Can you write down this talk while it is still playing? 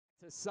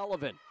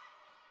Sullivan.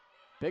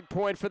 Big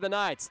point for the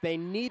Knights. They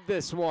need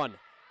this one.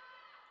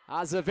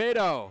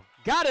 Azevedo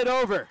got it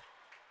over.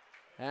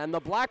 And the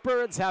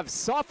Blackbirds have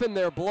softened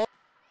their blow.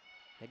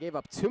 They gave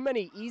up too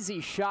many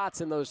easy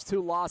shots in those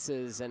two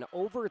losses, and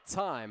over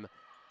time,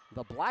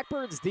 the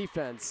Blackbirds'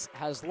 defense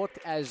has looked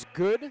as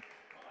good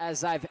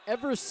as I've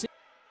ever seen.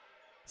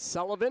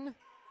 Sullivan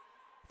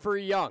for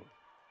Young.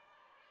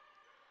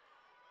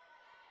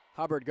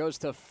 Hubbard goes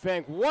to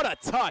Fink. What a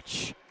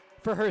touch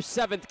for her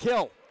 7th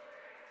kill.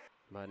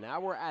 But now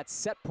we're at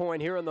set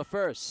point here in the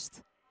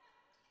first.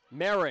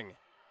 Mehring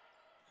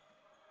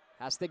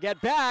has to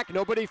get back.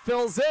 Nobody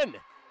fills in.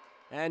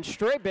 And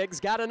Straybig's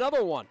got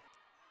another one.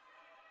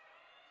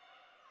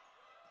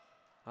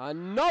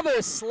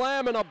 Another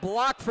slam and a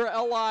block for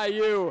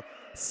LIU.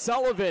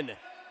 Sullivan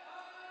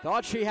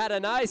thought she had a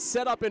nice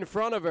setup in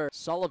front of her.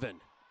 Sullivan.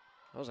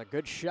 That was a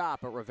good shot,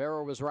 but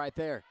Rivera was right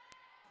there.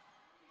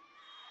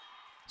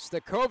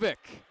 Stakovic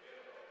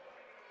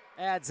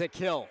adds a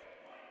kill.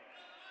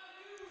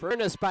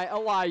 Furnace by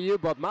LIU,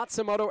 but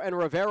Matsumoto and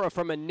Rivera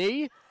from a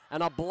knee,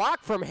 and a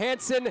block from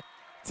Hansen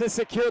to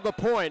secure the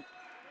point.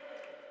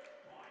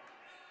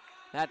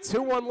 That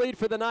 2-1 lead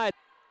for the Knights.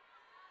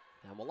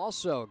 And we'll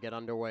also get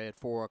underway at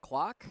 4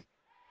 o'clock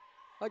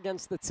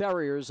against the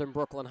Terriers in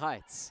Brooklyn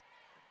Heights.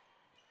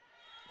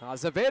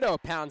 Azevedo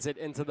pounds it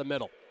into the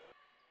middle.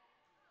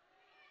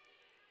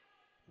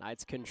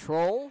 Knights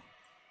control.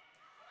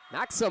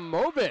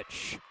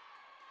 Maximovic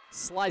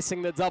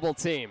slicing the double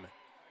team.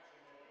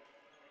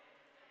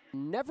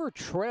 Never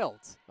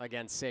trailed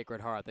against Sacred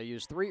Heart. They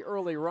used 3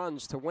 early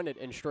runs to win it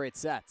in straight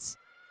sets.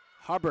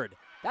 Hubbard,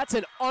 that's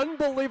an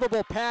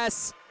unbelievable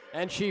pass,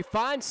 and she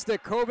finds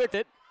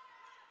Stakovic.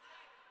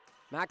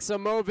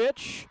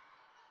 Maximovic.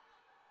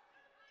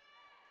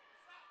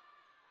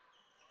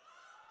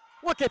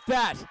 Look at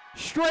that.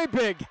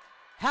 Straybig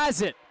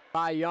has it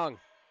by Young.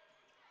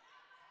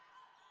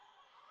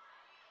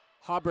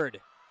 Hubbard,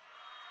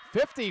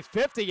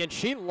 50-50, and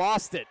she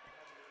lost it.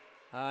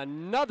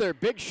 Another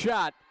big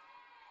shot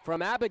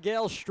from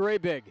Abigail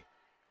Straybig.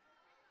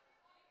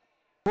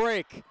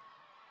 Break.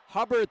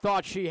 Hubbard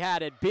thought she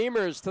had it.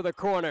 Beamers to the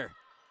corner.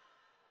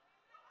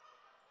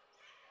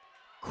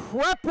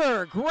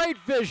 Krepper, great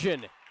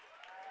vision.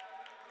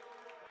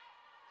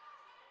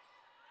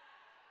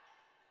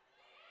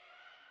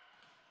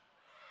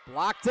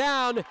 Blocked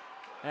down,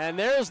 and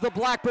there's the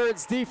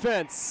Blackbirds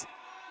defense,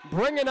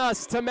 bringing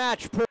us to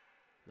match point.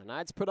 The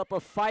Knights put up a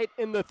fight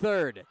in the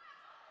third.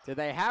 Do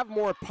they have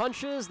more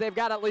punches? They've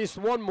got at least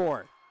one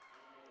more.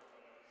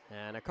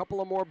 And a couple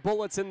of more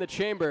bullets in the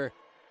chamber.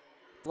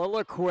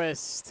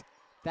 Lilliquist,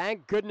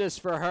 thank goodness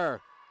for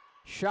her.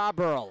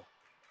 Schaberl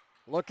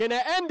looking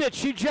to end it.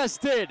 She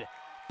just did.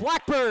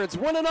 Blackbirds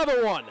win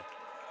another one.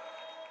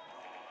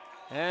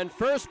 And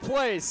first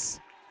place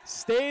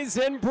stays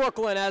in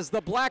Brooklyn as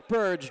the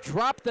Blackbirds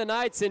drop the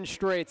Knights in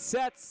straight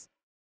sets.